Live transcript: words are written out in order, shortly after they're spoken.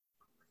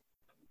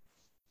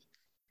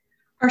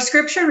Our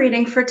scripture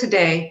reading for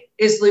today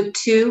is Luke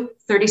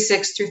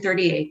 2:36 through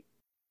 38.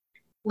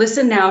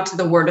 Listen now to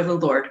the word of the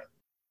Lord.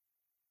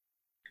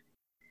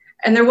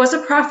 And there was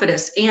a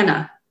prophetess,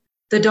 Anna,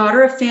 the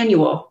daughter of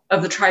Phanuel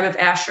of the tribe of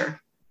Asher.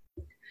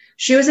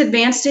 She was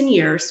advanced in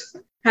years,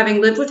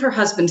 having lived with her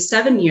husband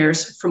 7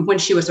 years from when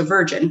she was a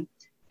virgin,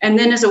 and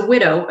then as a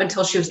widow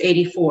until she was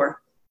 84.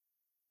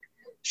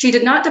 She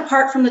did not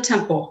depart from the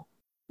temple,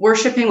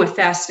 worshiping with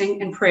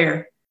fasting and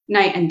prayer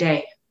night and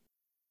day.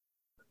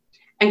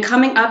 And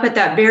coming up at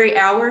that very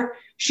hour,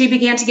 she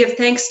began to give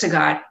thanks to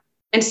God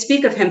and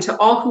speak of him to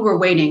all who were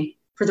waiting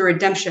for the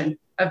redemption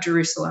of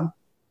Jerusalem.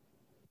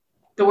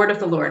 The word of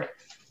the Lord.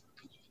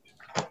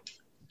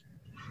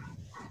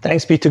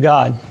 Thanks be to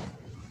God.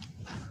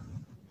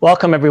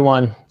 Welcome,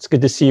 everyone. It's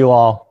good to see you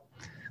all.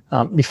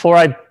 Before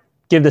I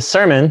give the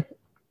sermon,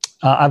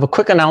 I have a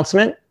quick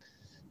announcement,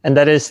 and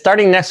that is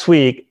starting next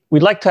week,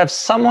 we'd like to have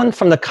someone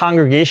from the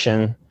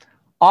congregation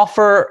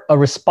offer a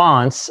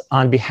response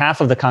on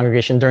behalf of the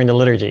congregation during the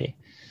liturgy.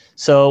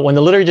 So when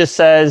the liturgist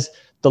says,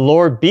 "The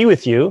Lord be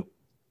with you,"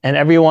 and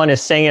everyone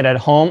is saying it at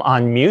home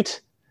on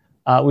mute,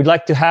 we'd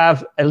like to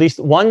have at least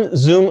one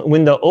Zoom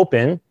window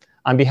open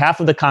on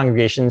behalf of the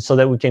congregation so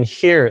that we can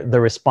hear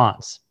the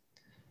response.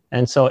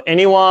 And so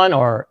anyone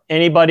or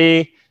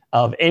anybody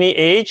of any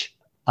age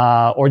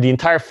or the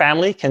entire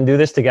family can do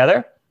this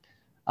together.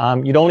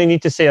 You'd only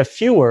need to say a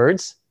few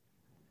words.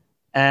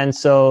 And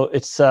so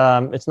it's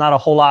not a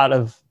whole lot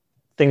of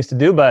things to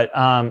do, but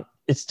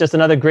it's just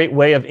another great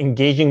way of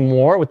engaging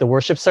more with the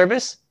worship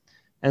service.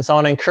 And so I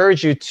want to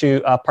encourage you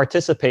to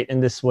participate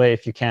in this way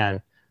if you can.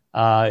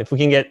 If we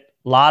can get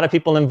a lot of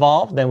people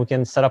involved, then we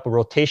can set up a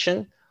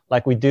rotation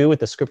like we do with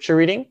the scripture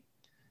reading.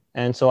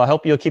 And so I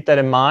hope you'll keep that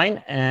in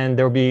mind, and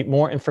there will be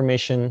more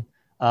information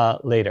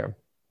later.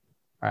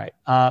 All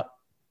right,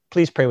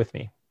 please pray with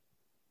me.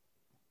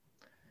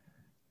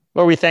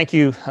 Lord, we thank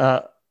you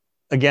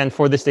again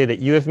for this day that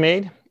you have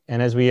made.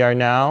 And as we are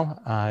now,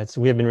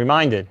 we have been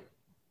reminded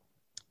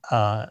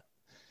that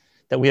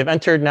we have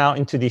entered now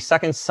into the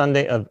second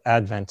Sunday of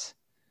Advent.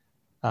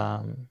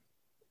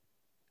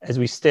 As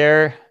we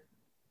stare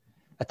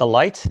at the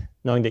light,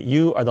 knowing that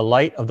you are the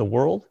light of the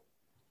world,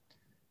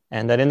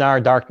 and that in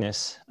our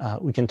darkness,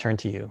 we can turn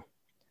to you.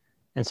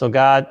 And so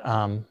God,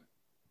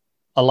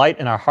 a light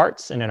in our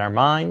hearts and in our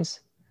minds,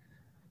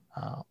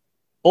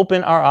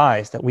 open our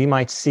eyes that we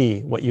might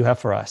see what you have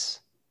for us.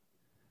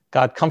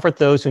 God, comfort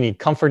those who need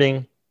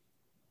comforting,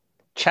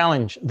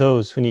 challenge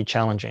those who need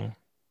challenging.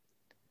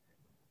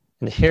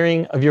 In the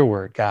hearing of your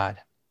word,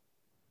 God,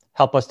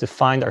 help us to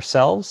find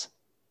ourselves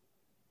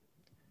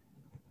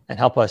and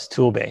help us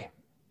to obey.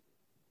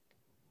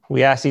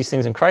 We ask these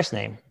things in Christ's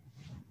name.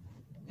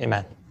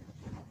 Amen.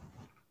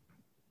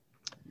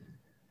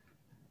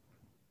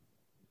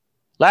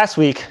 Last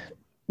week,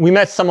 we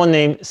met someone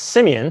named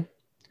Simeon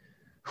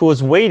who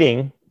was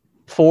waiting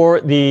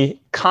for the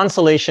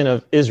consolation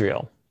of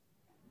Israel.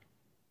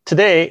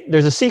 Today,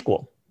 there's a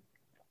sequel,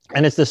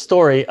 and it's the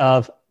story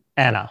of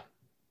Anna.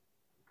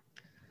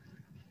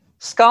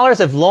 Scholars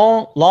have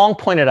long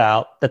pointed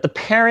out that the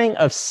pairing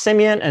of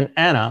Simeon and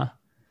Anna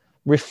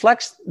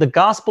reflects the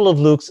Gospel of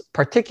Luke's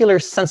particular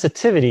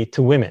sensitivity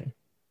to women.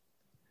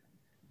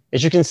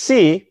 As you can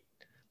see,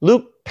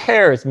 Luke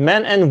pairs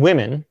men and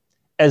women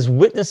as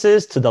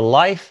witnesses to the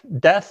life,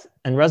 death,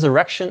 and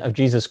resurrection of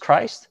Jesus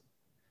Christ,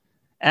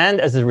 and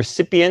as the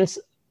recipients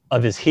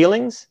of his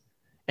healings,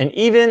 and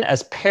even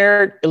as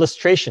paired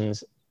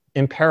illustrations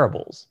in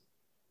parables.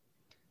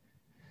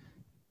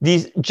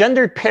 These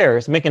gendered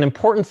pairs make an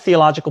important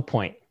theological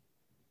point,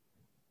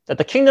 that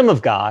the kingdom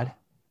of God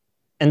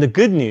and the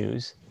good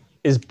news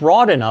is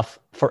broad enough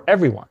for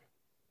everyone,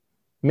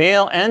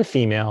 male and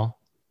female,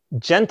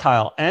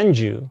 Gentile and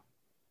Jew,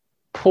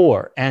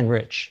 poor and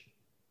rich.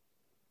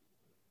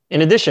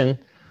 In addition,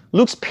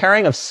 Luke's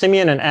pairing of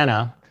Simeon and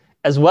Anna,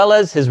 as well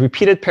as his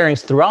repeated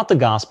pairings throughout the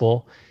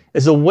gospel,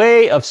 is a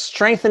way of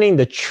strengthening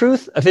the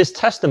truth of his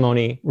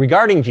testimony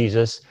regarding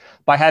Jesus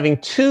by having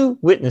two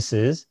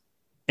witnesses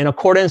in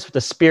accordance with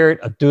the spirit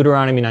of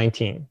Deuteronomy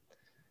 19.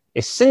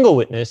 A single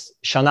witness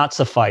shall not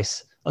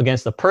suffice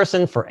against a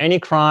person for any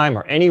crime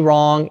or any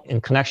wrong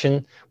in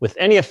connection with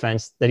any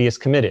offense that he has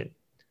committed.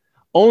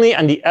 Only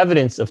on the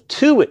evidence of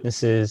two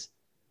witnesses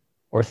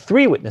or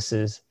three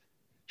witnesses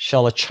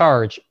shall a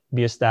charge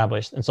be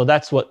established. And so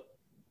that's what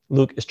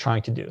Luke is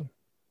trying to do.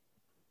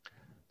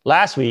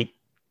 Last week,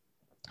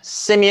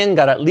 Simeon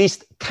got at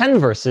least 10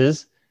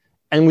 verses,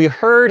 and we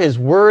heard his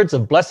words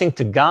of blessing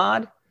to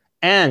God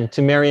and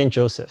to Mary and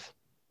Joseph.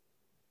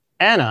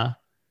 Anna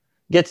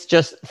gets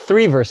just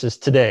 3 verses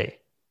today.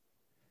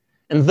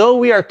 And though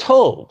we are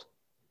told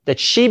that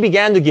she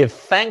began to give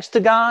thanks to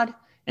God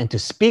and to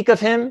speak of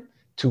him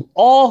to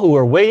all who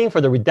were waiting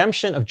for the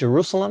redemption of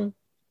Jerusalem,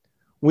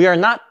 we are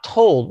not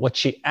told what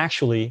she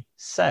actually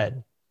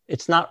said.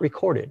 It's not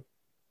recorded.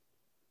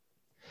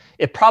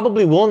 It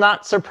probably will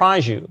not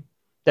surprise you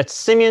that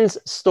Simeon's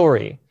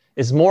story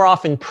is more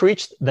often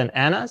preached than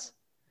Anna's,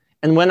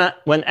 and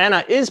when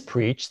Anna is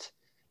preached,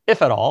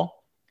 if at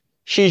all,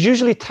 she's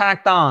usually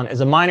tacked on as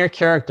a minor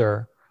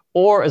character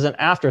or as an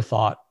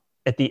afterthought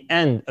at the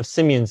end of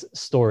Simeon's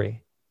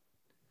story.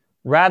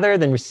 Rather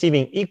than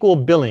receiving equal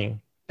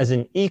billing as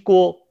an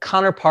equal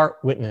counterpart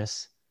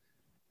witness,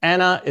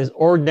 Anna is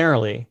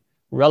ordinarily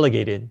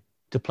relegated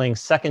to playing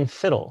second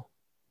fiddle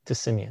to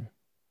Simeon.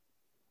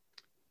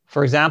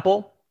 For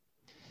example,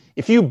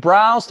 if you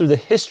browse through the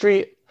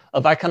history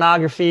of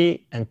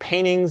iconography and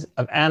paintings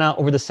of Anna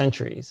over the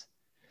centuries,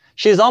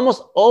 she is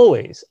almost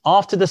always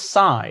off to the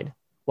side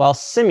while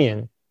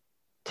Simeon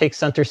takes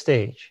center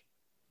stage.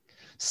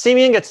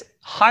 Simeon gets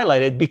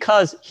highlighted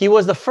because he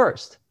was the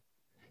first,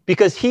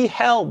 because he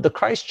held the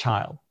Christ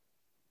child,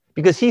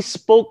 because he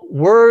spoke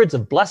words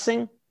of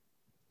blessing,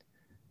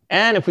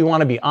 and if we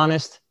want to be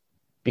honest,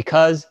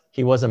 because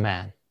he was a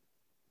man.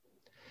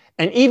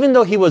 And even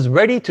though he was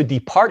ready to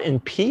depart in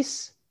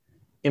peace,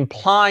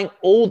 implying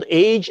old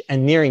age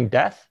and nearing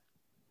death,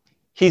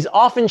 he's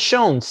often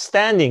shown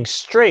standing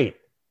straight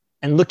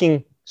and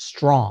looking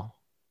strong.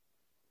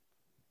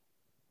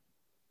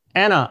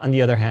 Anna, on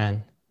the other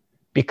hand,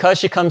 because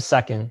she comes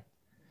second,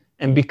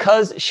 and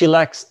because she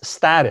lacks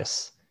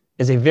status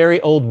as a very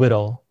old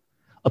widow,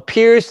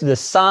 appears to the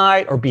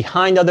side or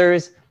behind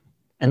others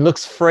and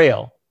looks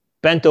frail,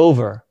 bent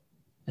over,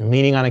 and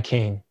leaning on a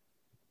cane.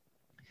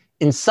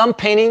 In some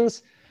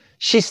paintings,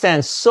 she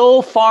stands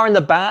so far in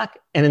the back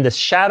and in the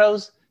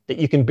shadows that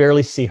you can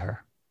barely see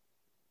her.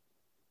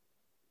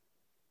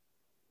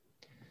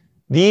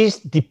 These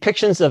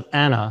depictions of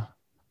Anna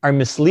are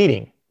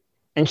misleading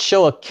and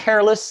show a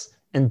careless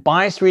and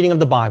biased reading of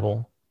the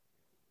Bible,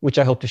 which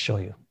I hope to show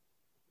you.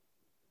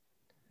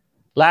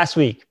 Last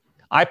week,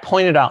 I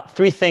pointed out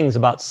 3 things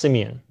about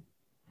Simeon: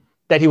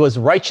 that he was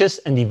righteous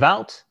and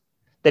devout,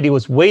 that he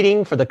was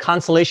waiting for the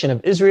consolation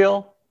of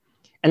Israel,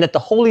 and that the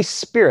Holy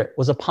Spirit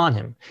was upon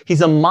him.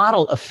 He's a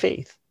model of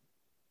faith.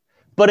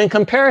 But in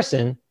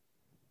comparison,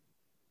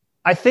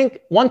 I think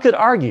one could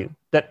argue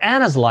that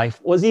Anna's life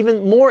was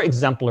even more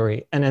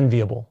exemplary and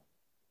enviable.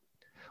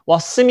 While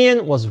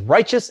Simeon was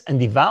righteous and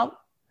devout,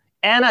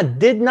 Anna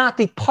did not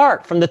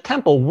depart from the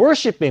temple,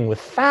 worshiping with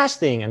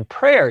fasting and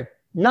prayer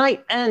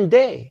night and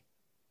day.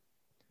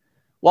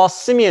 While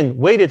Simeon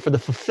waited for the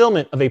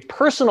fulfillment of a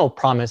personal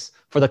promise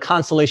for the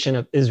consolation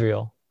of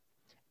Israel,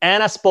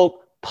 Anna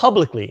spoke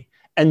publicly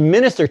and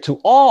ministered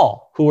to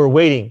all who were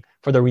waiting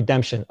for the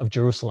redemption of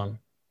Jerusalem.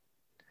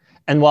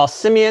 And while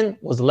Simeon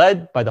was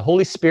led by the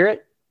Holy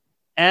Spirit,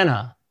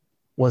 Anna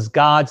was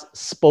God's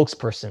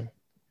spokesperson,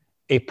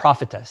 a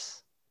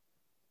prophetess.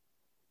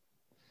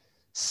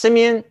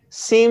 Simeon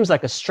seems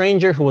like a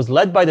stranger who was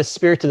led by the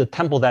Spirit to the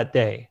temple that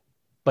day,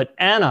 but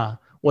Anna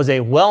was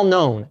a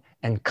well-known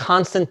and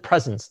constant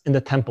presence in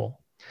the temple.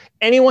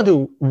 Anyone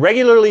who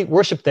regularly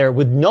worshiped there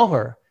would know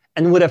her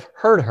and would have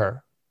heard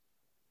her.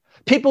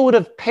 People would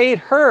have paid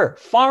her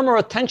far more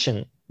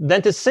attention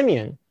than to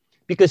Simeon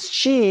because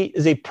she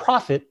is a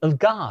prophet of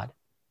God.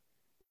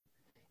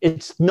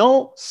 It's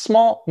no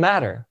small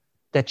matter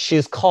that she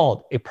is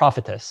called a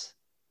prophetess.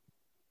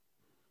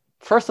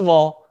 First of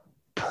all,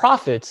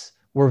 prophets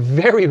were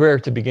very rare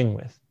to begin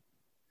with,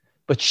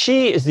 but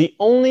she is the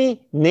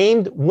only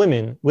named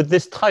woman with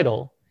this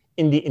title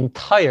in the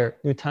entire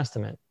New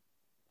Testament.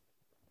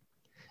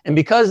 And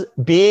because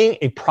being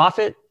a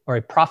prophet or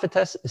a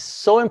prophetess is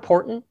so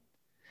important,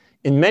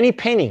 in many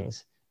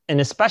paintings,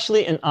 and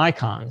especially in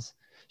icons,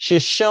 she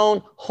is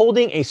shown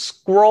holding a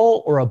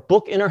scroll or a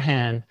book in her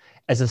hand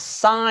as a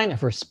sign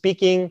of her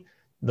speaking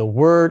the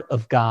word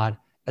of God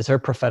as her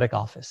prophetic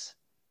office.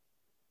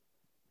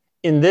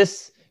 In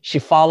this, she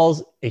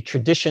follows a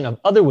tradition of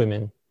other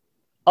women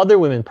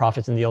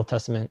prophets in the Old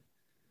Testament,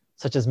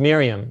 such as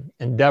Miriam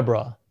and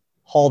Deborah,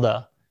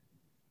 Huldah,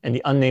 and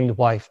the unnamed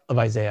wife of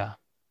Isaiah.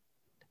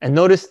 And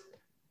notice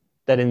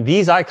that in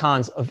these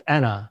icons of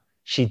Anna,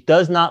 she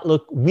does not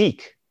look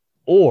weak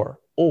or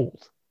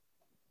old.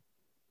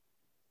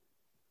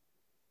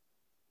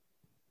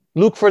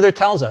 Luke further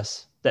tells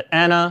us that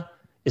Anna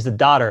is the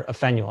daughter of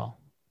Phanuel.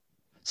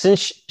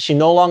 Since she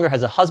no longer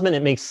has a husband,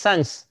 it makes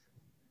sense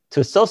to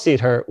associate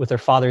her with her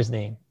father's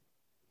name.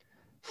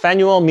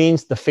 Phanuel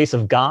means the face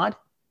of God,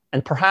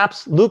 and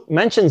perhaps Luke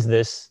mentions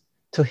this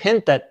to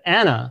hint that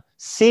Anna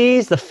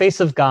sees the face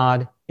of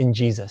God in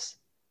Jesus.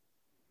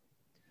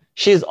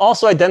 She is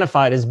also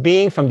identified as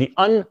being from the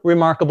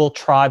unremarkable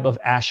tribe of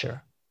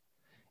Asher,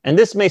 and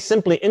this may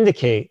simply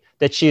indicate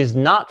that she is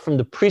not from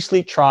the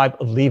priestly tribe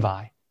of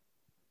Levi.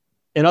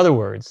 In other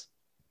words,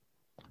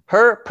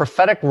 her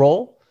prophetic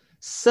role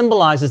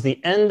symbolizes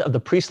the end of the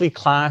priestly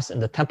class in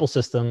the temple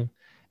system,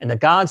 and that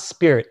God's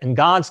Spirit and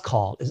God's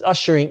call is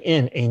ushering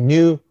in a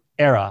new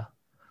era.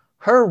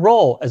 Her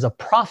role as a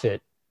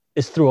prophet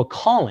is through a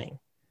calling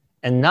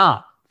and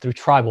not through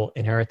tribal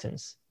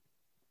inheritance.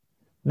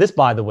 This,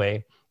 by the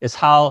way, is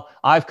how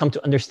I've come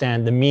to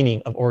understand the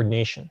meaning of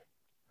ordination.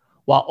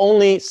 While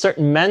only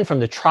certain men from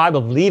the tribe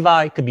of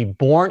Levi could be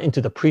born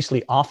into the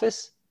priestly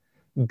office,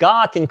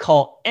 God can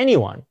call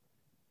anyone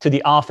to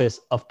the office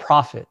of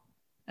prophet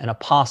and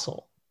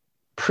apostle,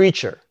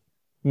 preacher,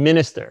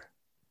 minister,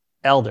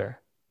 elder,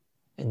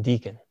 and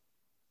deacon.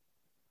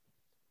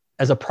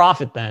 As a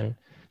prophet, then,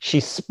 she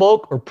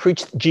spoke or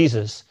preached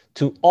Jesus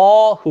to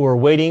all who were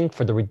waiting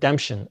for the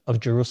redemption of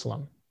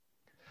Jerusalem.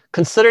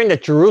 Considering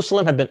that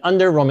Jerusalem had been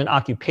under Roman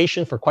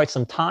occupation for quite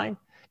some time,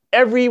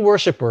 every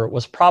worshiper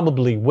was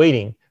probably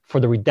waiting for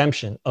the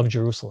redemption of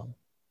Jerusalem.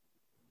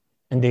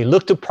 And they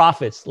looked to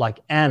prophets like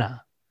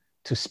Anna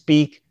to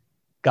speak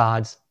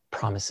God's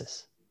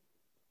promises.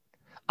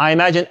 I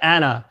imagine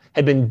Anna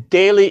had been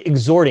daily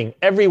exhorting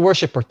every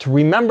worshiper to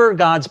remember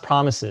God's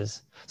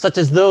promises, such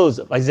as those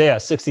of Isaiah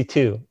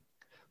 62.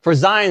 For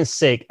Zion's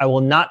sake, I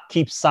will not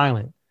keep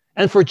silent,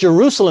 and for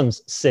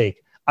Jerusalem's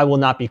sake, I will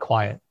not be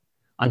quiet,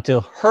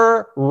 until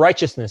her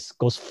righteousness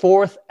goes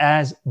forth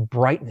as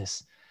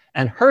brightness,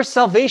 and her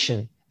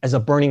salvation as a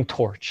burning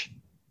torch.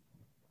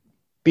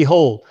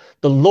 Behold,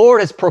 the Lord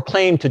has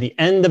proclaimed to the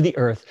end of the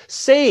earth,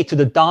 say to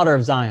the daughter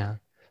of Zion,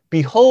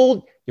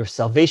 behold, your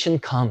salvation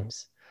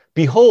comes.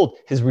 Behold,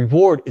 his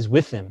reward is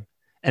with him,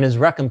 and his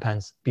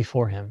recompense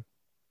before him.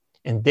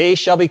 And they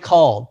shall be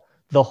called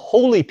the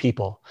holy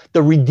people,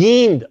 the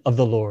redeemed of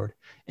the Lord.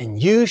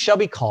 And you shall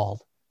be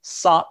called,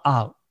 sought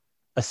out,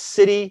 a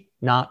city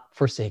not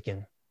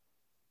forsaken.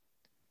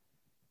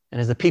 And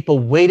as the people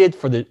waited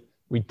for the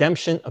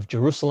redemption of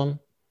Jerusalem,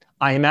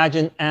 I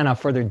imagine Anna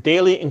further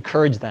daily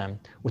encouraged them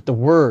with the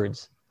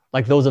words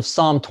like those of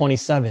Psalm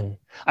 27.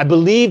 I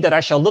believe that I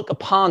shall look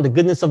upon the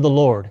goodness of the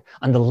Lord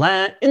on the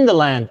land, in the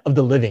land of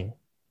the living.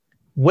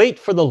 Wait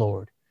for the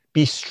Lord.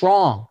 Be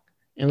strong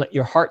and let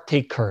your heart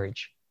take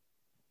courage.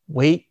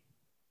 Wait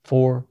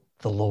for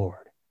the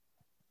Lord.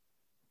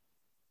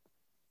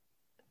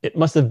 It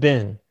must have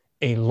been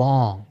a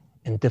long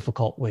and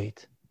difficult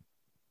wait.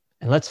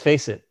 And let's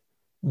face it,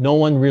 no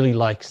one really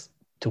likes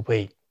to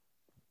wait.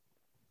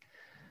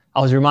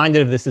 I was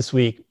reminded of this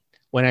week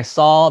when I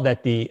saw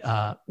that the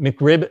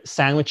McRib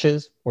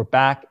sandwiches were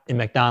back in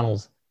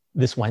McDonald's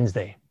this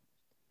Wednesday.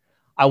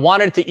 I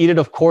wanted to eat it,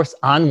 of course,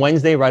 on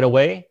Wednesday right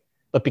away,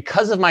 but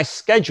because of my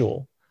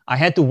schedule, I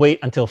had to wait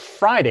until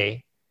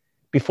Friday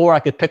before I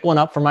could pick one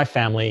up for my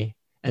family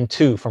and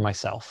two for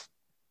myself.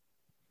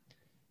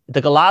 It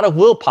took a lot of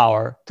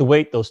willpower to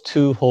wait those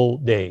 2 whole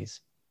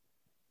days.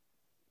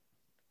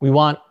 We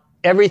want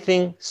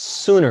everything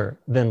sooner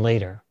than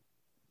later.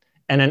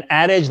 And an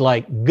adage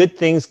like good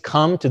things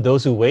come to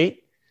those who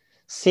wait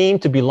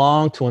seemed to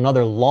belong to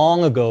another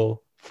long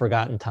ago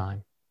forgotten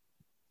time.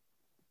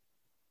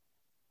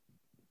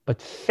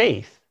 But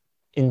faith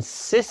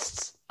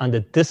insists on the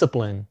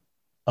discipline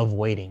of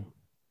waiting.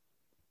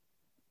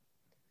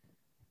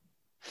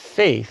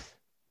 Faith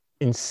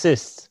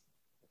insists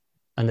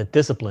on the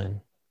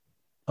discipline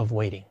of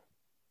waiting.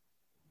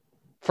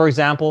 For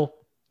example,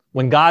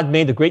 when God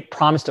made the great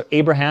promise to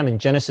Abraham in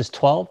Genesis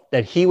 12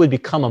 that he would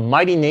become a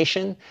mighty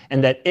nation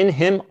and that in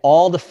him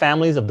all the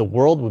families of the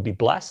world would be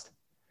blessed,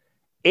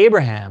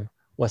 Abraham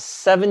was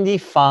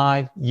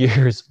 75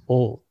 years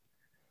old,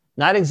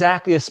 not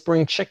exactly a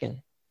spring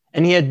chicken,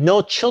 and he had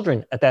no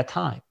children at that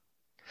time.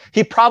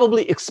 He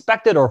probably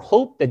expected or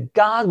hoped that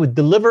God would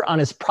deliver on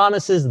his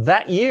promises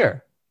that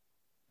year.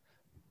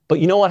 But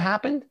you know what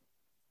happened?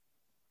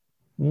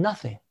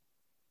 Nothing.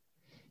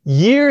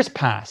 Years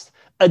passed,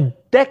 a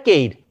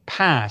decade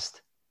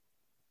passed.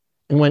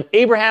 And when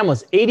Abraham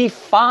was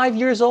 85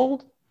 years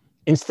old,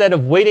 instead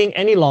of waiting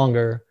any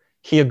longer,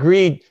 he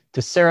agreed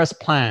to Sarah's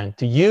plan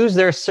to use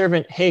their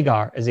servant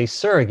Hagar as a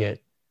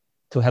surrogate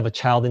to have a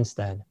child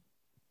instead.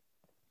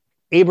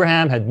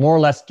 Abraham had more or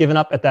less given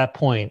up at that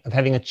point of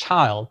having a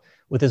child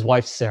with his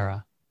wife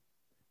Sarah.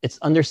 It's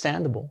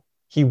understandable.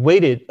 He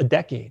waited a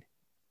decade.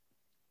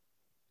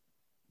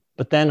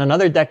 But then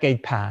another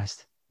decade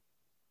passed,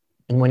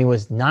 and when he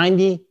was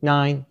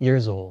 99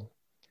 years old,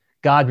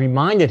 God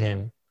reminded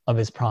him of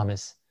his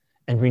promise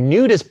and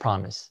renewed his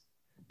promise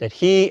that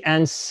he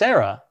and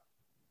Sarah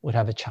would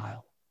have a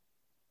child.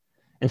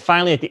 And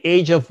finally, at the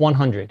age of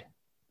 100,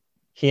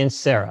 he and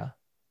Sarah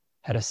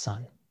had a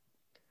son.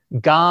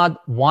 God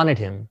wanted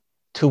him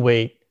to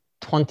wait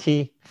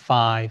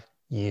 25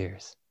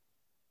 years.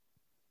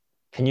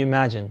 Can you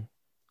imagine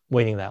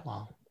waiting that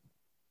long?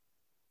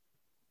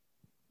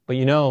 But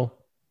you know,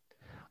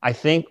 I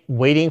think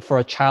waiting for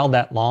a child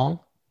that long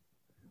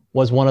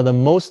was one of the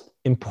most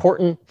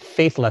important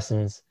faith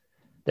lessons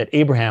that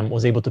Abraham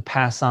was able to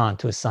pass on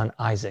to his son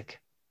Isaac.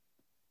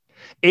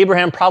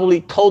 Abraham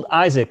probably told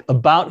Isaac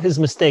about his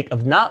mistake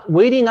of not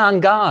waiting on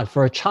God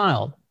for a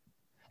child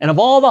and of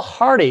all the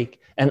heartache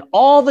and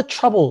all the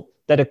trouble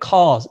that it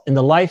caused in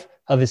the life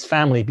of his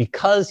family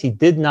because he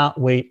did not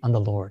wait on the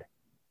Lord.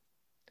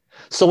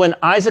 So when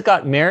Isaac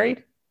got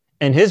married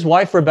and his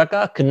wife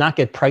Rebekah could not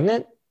get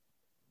pregnant,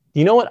 do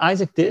you know what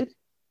Isaac did?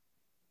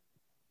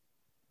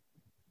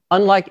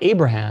 Unlike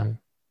Abraham,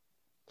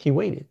 he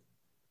waited.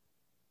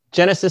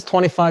 Genesis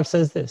 25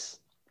 says this,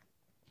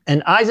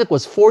 and Isaac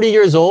was 40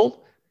 years old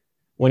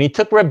when he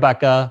took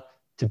Rebekah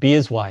to be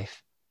his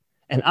wife.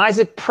 And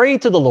Isaac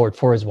prayed to the Lord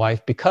for his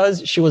wife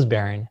because she was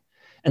barren.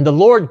 And the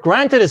Lord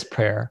granted his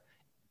prayer,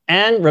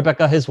 and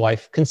Rebekah, his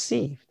wife,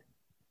 conceived.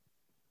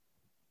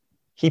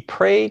 He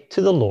prayed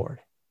to the Lord,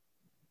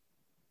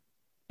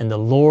 and the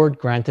Lord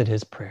granted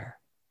his prayer.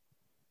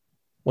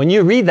 When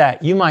you read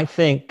that, you might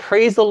think,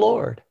 praise the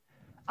Lord.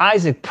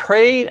 Isaac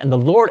prayed and the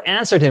Lord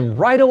answered him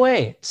right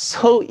away.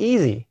 So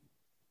easy.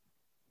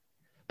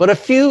 But a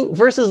few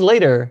verses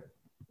later,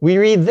 we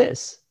read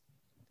this.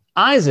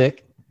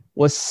 Isaac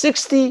was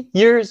 60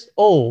 years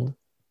old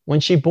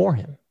when she bore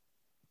him.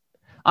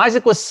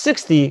 Isaac was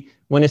 60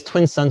 when his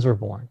twin sons were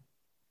born.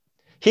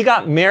 He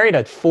got married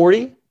at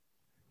 40,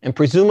 and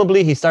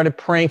presumably he started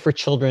praying for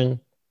children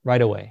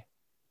right away.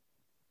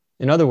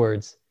 In other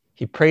words,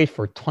 he prayed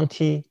for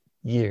 20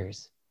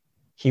 years.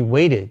 He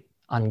waited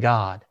on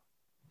God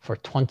for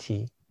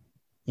 20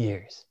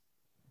 years.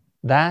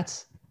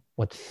 That's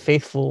what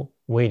faithful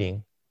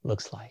waiting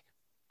looks like.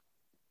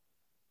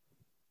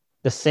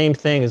 The same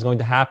thing is going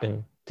to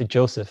happen to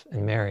Joseph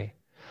and Mary.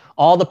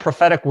 All the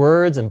prophetic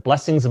words and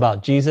blessings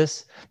about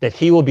Jesus, that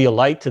he will be a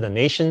light to the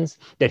nations,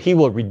 that he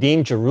will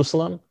redeem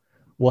Jerusalem,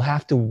 will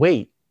have to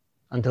wait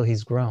until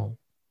he's grown.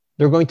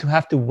 They're going to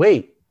have to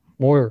wait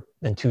more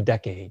than 2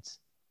 decades.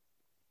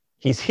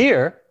 He's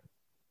here,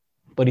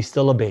 but he's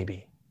still a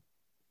baby.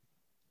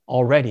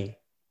 Already,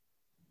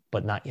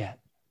 but not yet.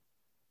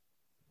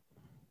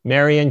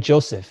 Mary and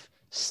Joseph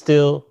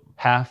still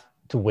have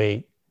to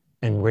wait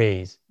and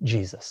raise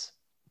Jesus.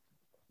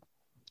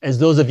 As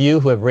those of you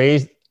who have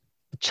raised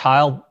a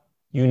child,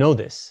 you know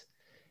this.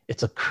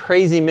 It's a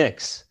crazy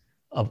mix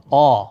of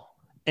awe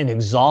and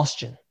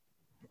exhaustion,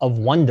 of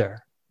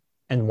wonder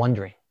and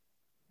wondering.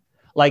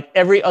 Like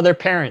every other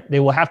parent, they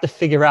will have to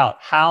figure out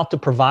how to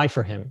provide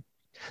for him.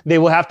 They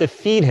will have to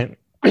feed him,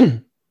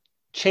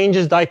 change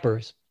his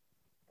diapers,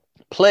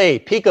 play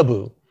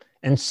peekaboo,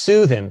 and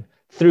soothe him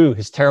through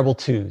his terrible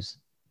twos.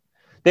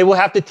 They will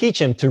have to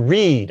teach him to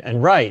read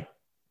and write,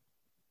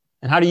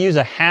 and how to use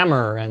a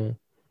hammer and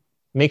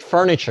make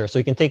furniture so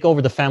he can take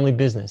over the family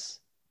business.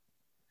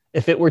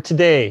 If it were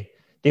today,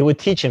 they would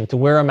teach him to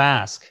wear a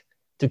mask,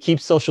 to keep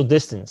social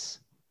distance,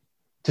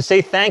 to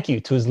say thank you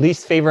to his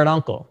least favorite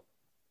uncle,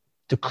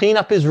 to clean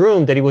up his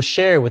room that he will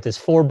share with his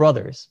 4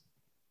 brothers,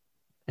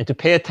 and to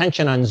pay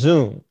attention on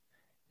Zoom,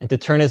 and to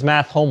turn his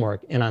math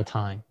homework in on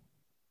time.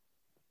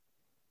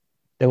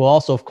 They will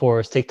also, of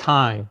course, take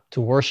time to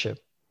worship,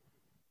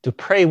 to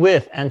pray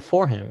with and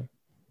for him,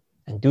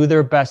 and do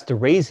their best to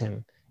raise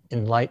him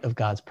in light of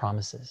God's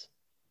promises.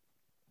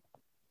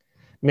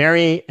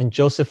 Mary and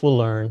Joseph will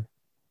learn,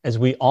 as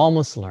we all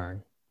must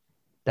learn,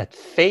 that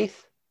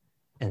faith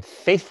and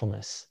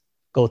faithfulness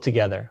go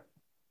together.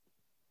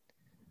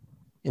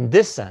 In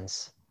this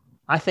sense,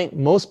 I think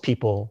most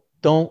people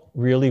don't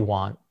really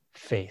want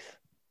faith.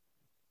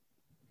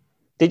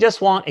 They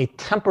just want a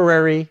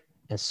temporary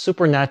and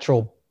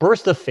supernatural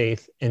burst of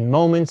faith in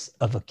moments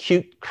of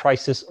acute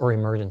crisis or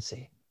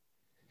emergency.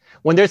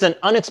 When there's an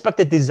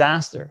unexpected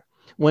disaster,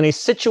 when a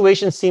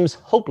situation seems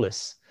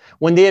hopeless,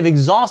 when they have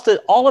exhausted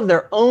all of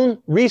their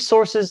own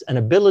resources and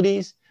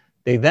abilities,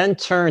 they then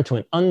turn to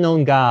an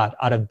unknown God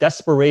out of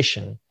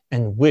desperation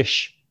and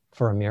wish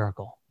for a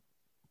miracle.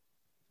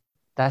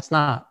 That's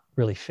not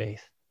really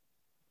faith.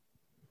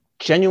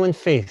 Genuine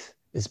faith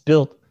is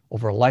built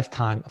over a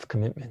lifetime of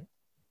commitment,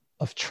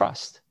 of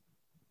trust,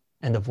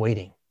 and of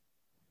waiting.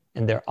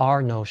 And there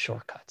are no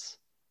shortcuts.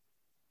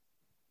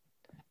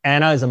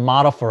 Anna is a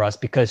model for us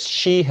because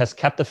she has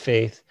kept the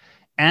faith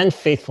and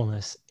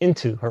faithfulness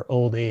into her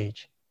old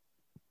age.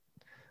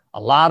 A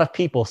lot of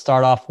people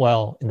start off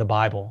well in the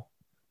Bible,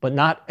 but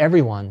not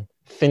everyone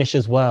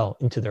finishes well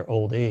into their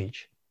old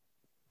age.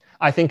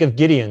 I think of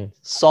Gideon,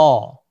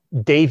 Saul,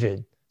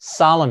 David,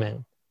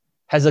 Solomon,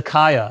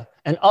 Hezekiah,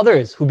 and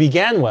others who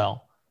began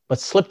well, but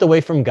slipped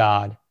away from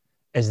God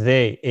as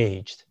they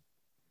aged.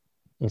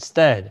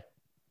 Instead,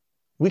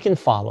 we can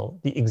follow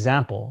the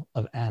example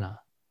of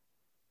Anna.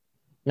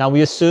 Now,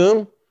 we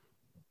assume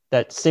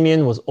that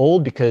Simeon was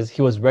old because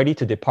he was ready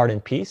to depart in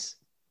peace.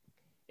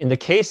 In the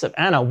case of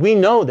Anna, we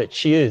know that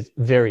she is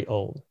very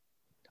old.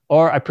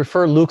 Or I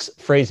prefer Luke's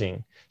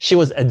phrasing, she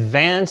was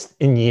advanced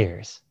in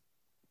years.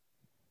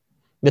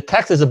 The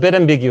text is a bit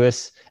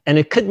ambiguous, and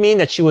it could mean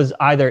that she was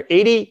either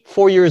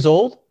 84 years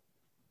old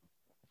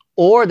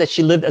or that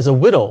she lived as a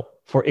widow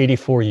for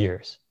 84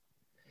 years.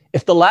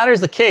 If the latter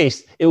is the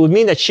case, it would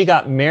mean that she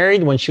got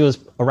married when she was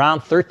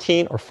around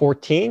 13 or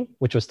 14,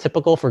 which was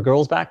typical for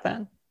girls back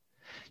then.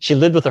 She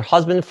lived with her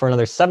husband for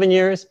another 7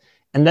 years,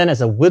 and then as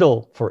a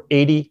widow for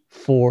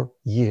 84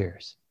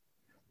 years.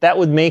 That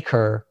would make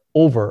her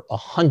over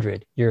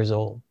 100 years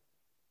old.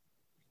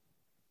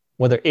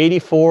 Whether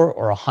 84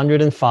 or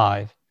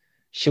 105,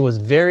 she was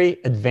very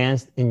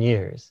advanced in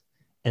years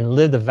and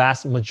lived the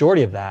vast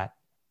majority of that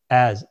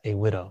as a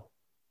widow.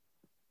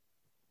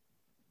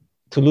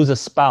 To lose a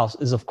spouse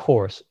is, of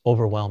course,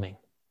 overwhelming.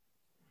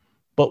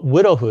 But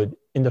widowhood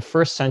in the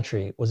first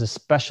century was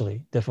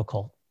especially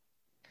difficult.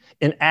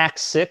 In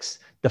Acts 6,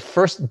 the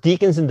first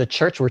deacons in the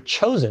church were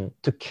chosen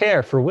to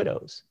care for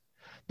widows.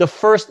 The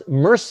first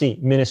mercy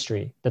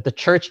ministry that the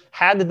church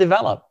had to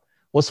develop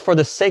was for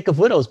the sake of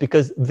widows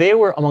because they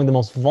were among the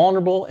most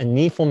vulnerable and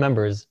needful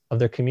members of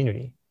their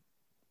community.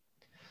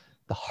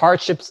 The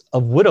hardships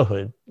of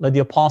widowhood led the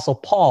Apostle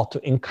Paul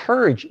to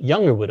encourage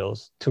younger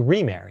widows to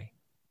remarry.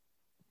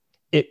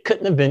 It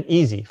couldn't have been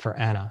easy for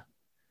Anna.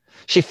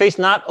 She faced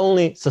not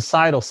only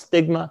societal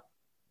stigma,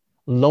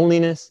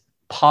 loneliness,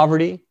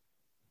 poverty,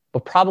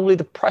 but probably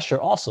the pressure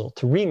also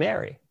to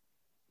remarry.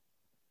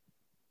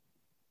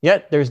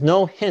 Yet there's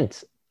no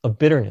hint of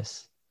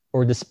bitterness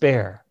or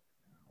despair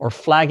or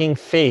flagging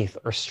faith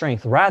or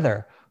strength.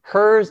 Rather,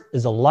 hers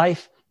is a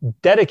life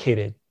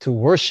dedicated to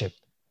worship,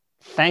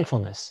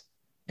 thankfulness,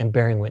 and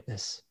bearing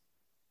witness.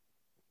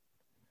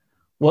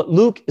 What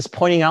Luke is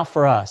pointing out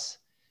for us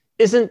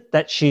isn't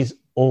that she's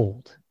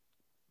old.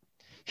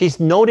 He's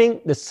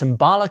noting the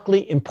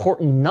symbolically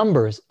important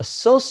numbers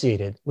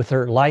associated with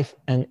her life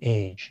and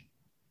age.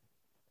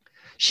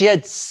 She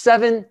had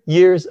 7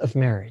 years of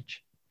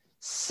marriage.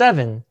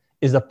 7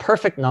 is a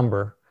perfect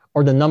number,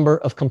 or the number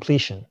of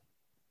completion.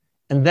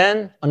 And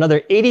then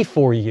another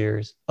 84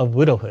 years of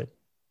widowhood.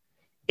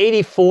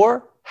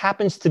 84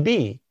 happens to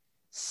be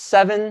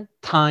 7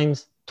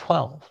 times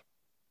 12.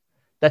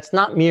 That's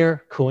not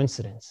mere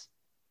coincidence.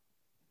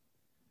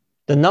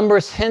 The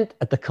numbers hint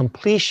at the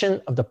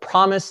completion of the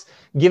promise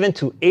given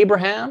to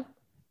Abraham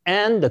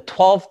and the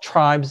 12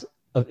 tribes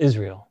of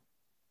Israel.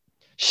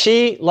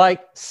 She,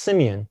 like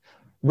Simeon,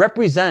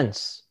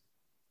 represents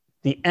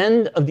the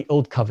end of the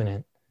old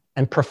covenant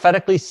and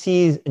prophetically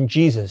sees in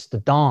Jesus the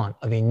dawn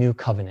of a new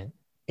covenant,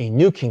 a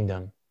new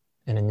kingdom,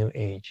 and a new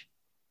age.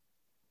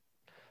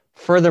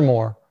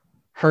 Furthermore,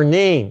 her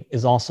name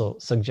is also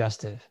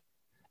suggestive.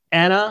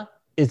 Anna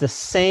is the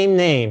same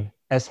name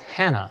as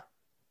Hannah,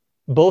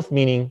 both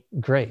meaning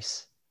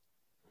grace.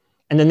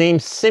 And the name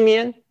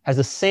Simeon has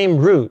the same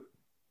root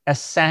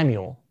as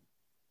Samuel.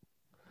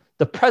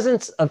 The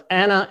presence of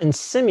Anna and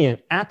Simeon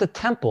at the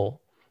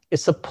temple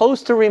is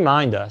supposed to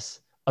remind us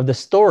of the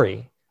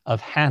story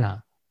of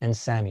Hannah and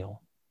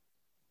Samuel.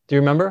 Do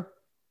you remember?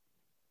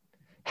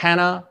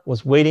 Hannah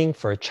was waiting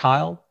for a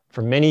child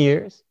for many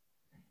years,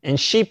 and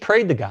she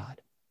prayed to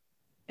God.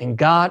 And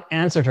God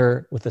answered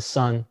her with a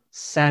son,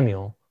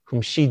 Samuel,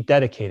 whom she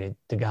dedicated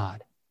to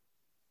God.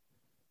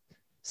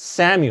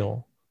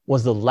 Samuel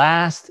was the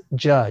last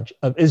judge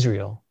of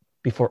Israel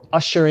before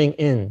ushering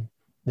in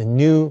the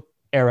new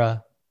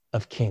era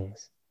of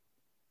kings.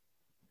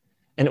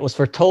 And it was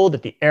foretold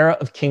that the era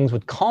of kings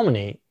would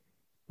culminate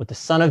with the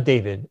son of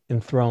David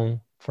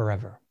enthroned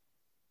forever.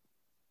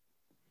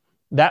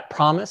 That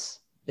promise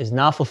is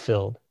now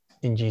fulfilled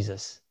in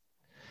Jesus.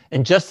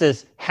 And just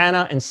as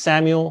Hannah and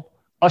Samuel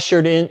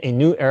ushered in a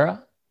new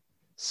era,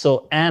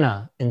 so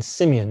Anna and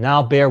Simeon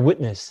now bear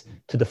witness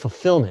to the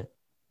fulfillment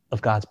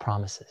of God's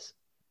promises.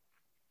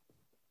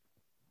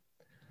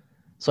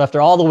 So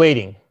after all the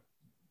waiting,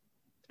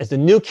 as the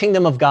new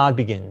kingdom of God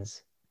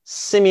begins,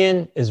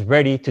 Simeon is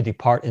ready to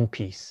depart in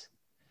peace.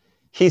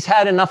 He's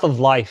had enough of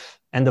life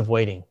and of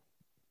waiting.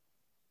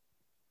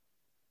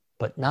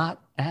 But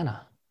not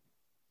Anna.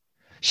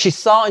 She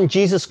saw in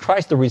Jesus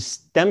Christ the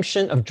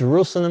redemption of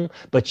Jerusalem,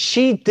 but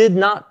she did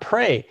not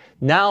pray,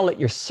 "Now let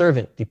your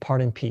servant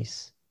depart in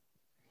peace."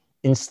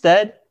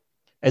 Instead,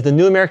 as the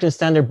New American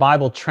Standard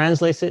Bible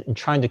translates it in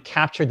trying to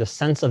capture the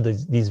sense of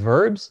these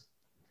verbs,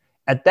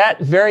 at that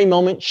very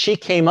moment, she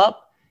came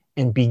up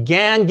and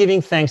began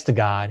giving thanks to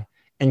God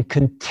and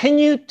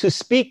continued to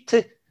speak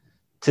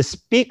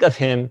of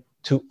him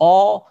to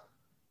all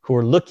who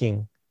are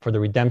looking for the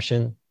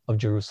redemption of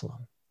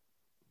Jerusalem.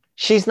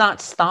 She's not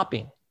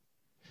stopping.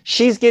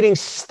 She's getting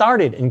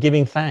started in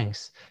giving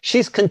thanks.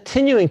 She's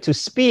continuing to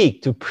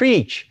speak, to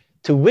preach,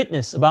 to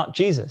witness about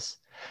Jesus.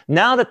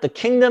 Now that the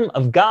kingdom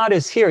of God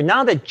is here,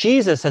 now that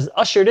Jesus has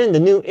ushered in the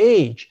new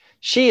age,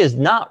 she is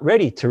not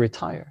ready to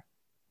retire.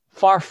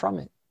 Far from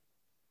it.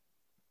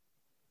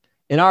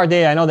 In our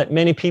day, I know that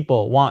many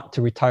people want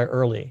to retire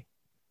early.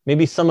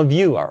 Maybe some of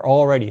you are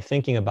already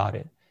thinking about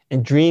it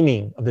and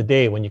dreaming of the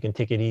day when you can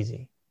take it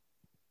easy.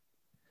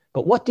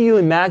 But what do you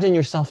imagine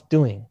yourself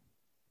doing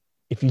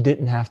if you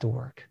didn't have to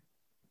work?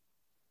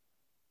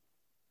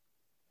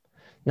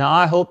 Now,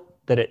 I hope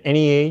that at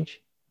any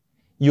age,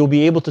 you'll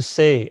be able to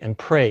say and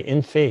pray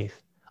in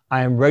faith,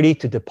 "I am ready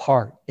to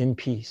depart in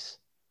peace."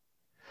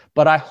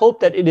 But I hope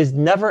that it is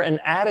never an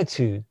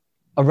attitude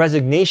of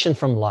resignation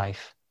from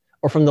life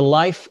or from the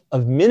life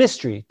of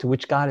ministry to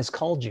which God has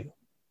called you.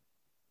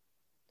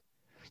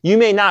 You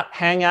may not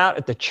hang out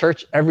at the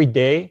church every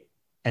day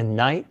and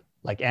night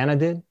like Anna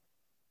did,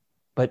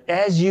 but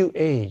as you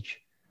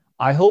age,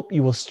 I hope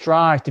you will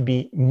strive to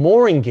be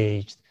more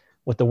engaged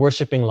with the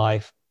worshiping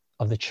life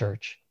of the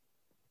church.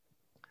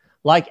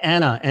 Like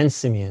Anna and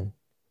Simeon,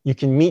 you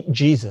can meet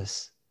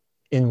Jesus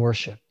in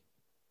worship.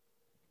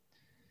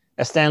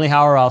 As Stanley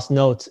Hauerwas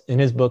notes in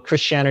his book,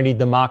 Christianity,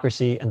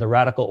 Democracy, and the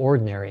Radical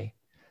Ordinary,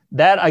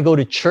 that I go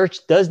to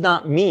church does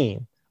not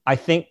mean I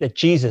think that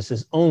Jesus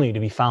is only to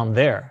be found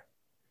there.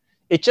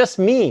 It just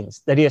means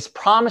that he has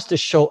promised to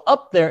show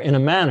up there in a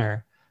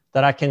manner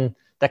that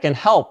can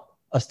help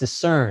us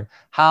discern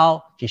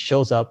how he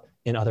shows up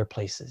in other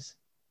places.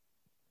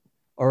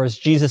 Or as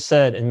Jesus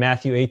said in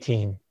Matthew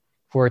 18,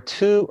 "Where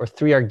 2 or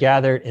 3 are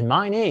gathered in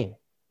my name,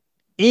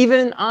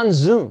 even on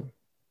Zoom,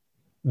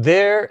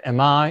 there am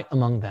I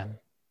among them."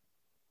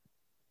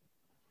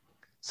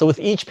 So with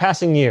each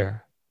passing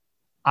year,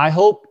 I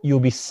hope you'll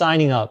be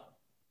signing up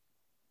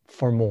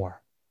for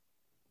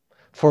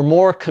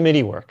more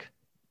committee work,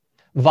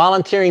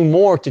 volunteering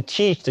more to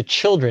teach the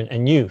children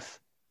and youth,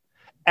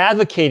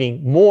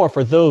 advocating more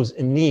for those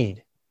in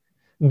need,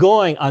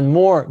 going on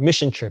more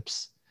mission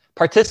trips,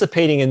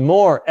 participating in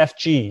more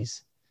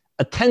FGs,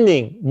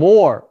 attending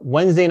more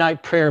Wednesday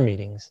night prayer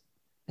meetings,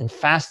 and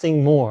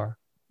fasting more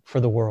for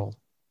the world.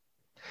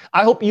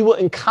 I hope you will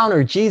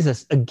encounter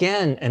Jesus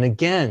again and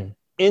again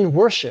in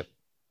worship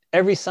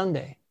every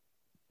Sunday.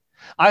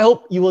 I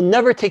hope you will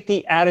never take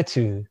the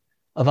attitude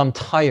of I'm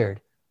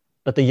tired,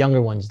 let the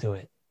younger ones do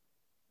it.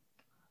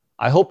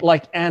 I hope,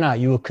 like Anna,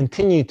 you will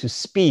continue to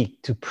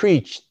speak, to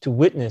preach, to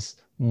witness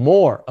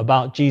more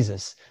about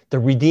Jesus, the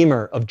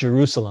Redeemer of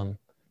Jerusalem,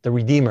 the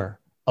Redeemer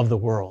of the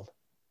world.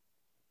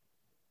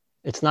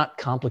 It's not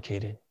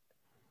complicated.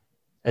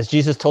 As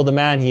Jesus told the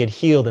man he had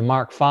healed in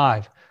Mark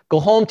 5, go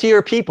home to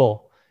your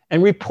people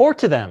and report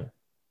to them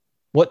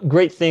what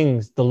great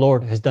things the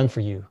Lord has done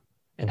for you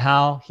and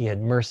how he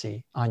had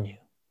mercy on you.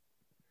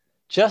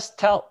 Just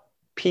tell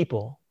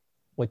people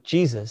what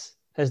Jesus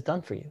has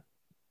done for you.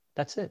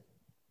 That's it.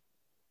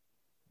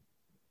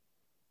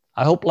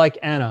 I hope, like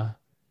Anna,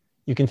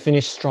 you can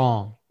finish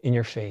strong in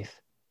your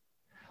faith.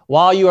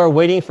 While you are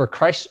waiting for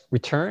Christ's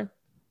return,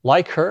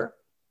 like her,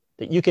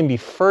 that you can be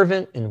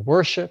fervent in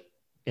worship,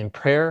 in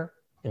prayer,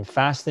 in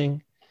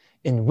fasting,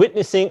 in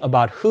witnessing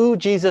about who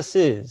Jesus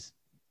is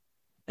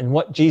and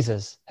what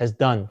Jesus has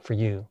done for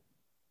you.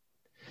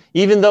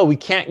 Even though we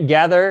can't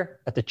gather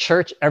at the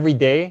church every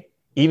day,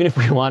 even if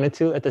we wanted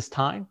to at this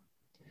time,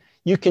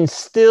 you can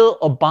still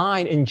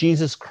abide in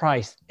Jesus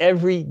Christ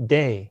every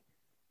day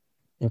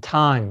in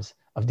times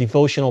of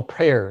devotional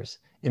prayers,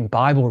 in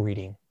Bible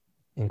reading,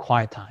 in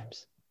quiet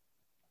times.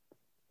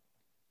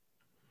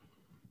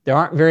 There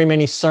aren't very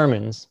many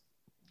sermons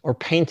or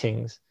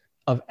paintings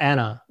of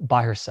Anna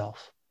by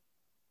herself.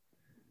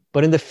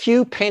 But in the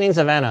few paintings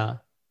of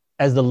Anna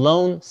as the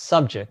lone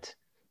subject,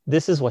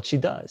 this is what she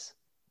does.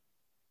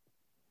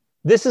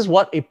 This is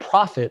what a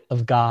prophet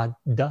of God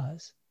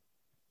does,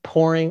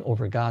 poring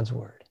over God's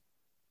word.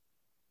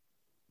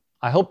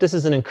 I hope this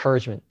is an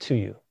encouragement to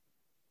you.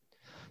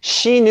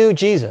 She knew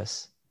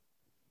Jesus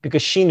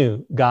because she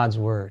knew God's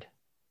word.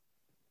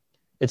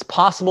 It's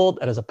possible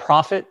that as a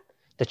prophet,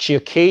 that she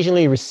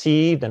occasionally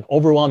received an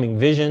overwhelming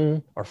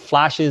vision or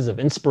flashes of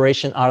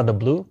inspiration out of the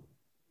blue.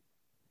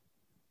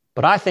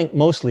 But I think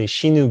mostly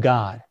she knew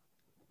God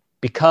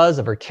because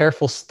of her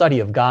careful study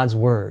of God's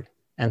word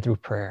and through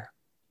prayer.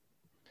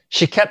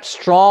 She kept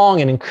strong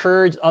and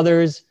encouraged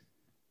others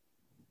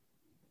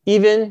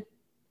even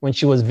when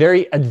she was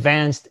very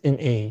advanced in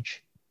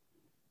age.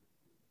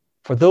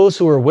 For those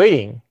who were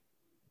waiting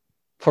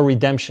for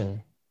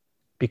redemption,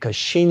 because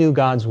she knew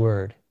God's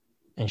word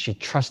and she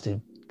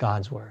trusted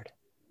God's word.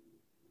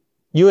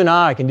 You and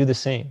I can do the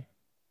same.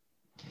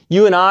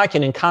 You and I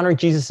can encounter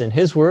Jesus in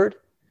his word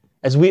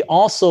as we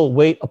also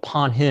wait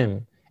upon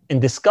him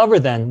and discover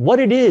then what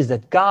it is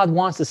that God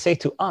wants to say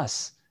to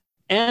us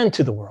and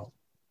to the world.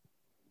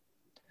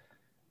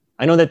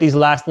 I know that these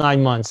last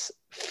 9 months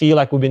feel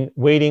like we've been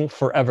waiting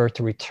forever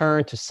to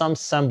return to some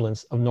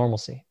semblance of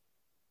normalcy.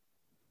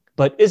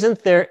 But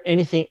isn't there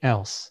anything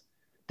else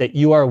that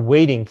you are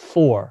waiting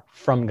for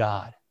from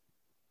God?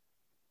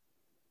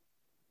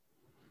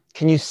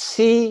 Can you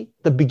see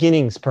the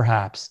beginnings,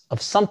 perhaps,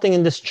 of something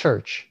in this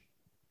church?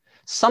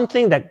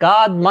 Something that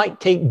God might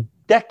take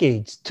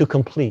decades to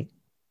complete?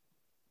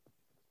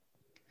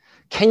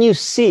 Can you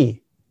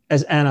see,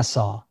 as Anna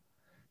saw,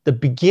 the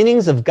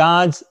beginnings of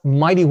God's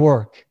mighty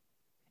work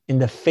in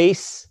the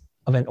face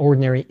of an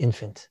ordinary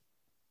infant?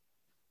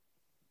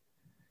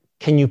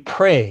 Can you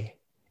pray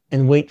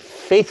and wait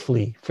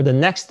faithfully for the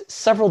next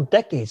several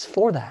decades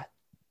for that?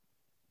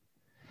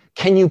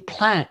 Can you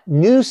plant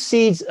new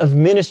seeds of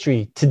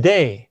ministry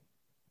today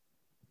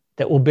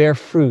that will bear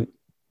fruit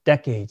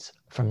decades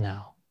from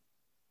now?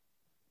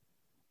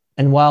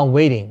 And while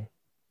waiting,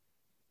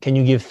 can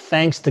you give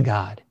thanks to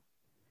God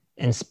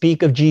and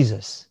speak of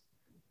Jesus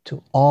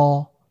to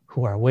all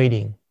who are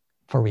waiting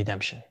for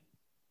redemption?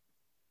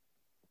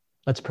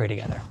 Let's pray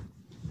together.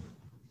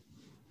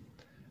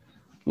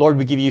 Lord,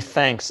 we give you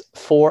thanks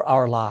for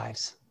our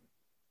lives.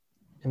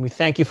 And we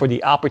thank you for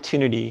the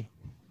opportunity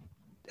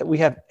that we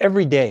have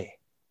every day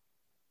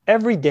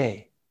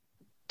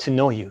to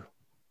know you.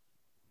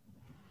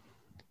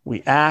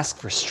 We ask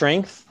for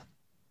strength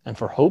and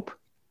for hope,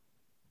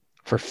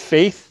 for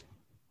faith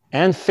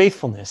and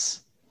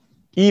faithfulness,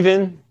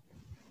 even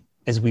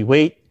as we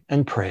wait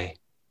and pray.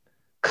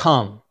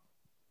 Come,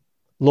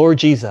 Lord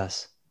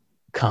Jesus,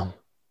 come.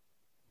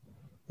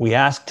 We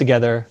ask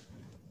together,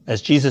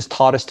 as Jesus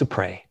taught us to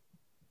pray,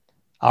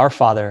 Our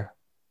Father,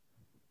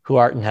 who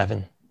art in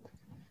heaven,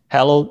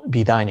 hallowed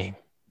be thy name.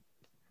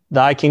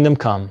 Thy kingdom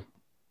come,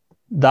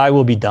 thy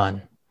will be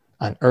done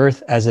on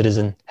earth as it is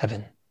in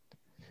heaven.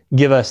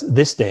 Give us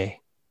this day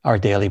our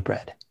daily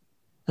bread,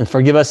 and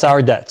forgive us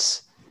our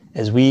debts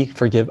as we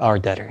forgive our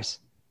debtors.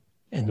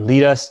 And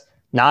lead us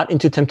not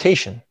into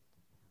temptation,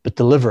 but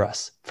deliver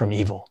us from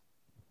evil.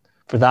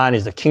 For thine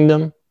is the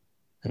kingdom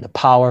and the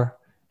power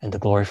and the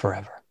glory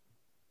forever.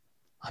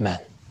 Amen.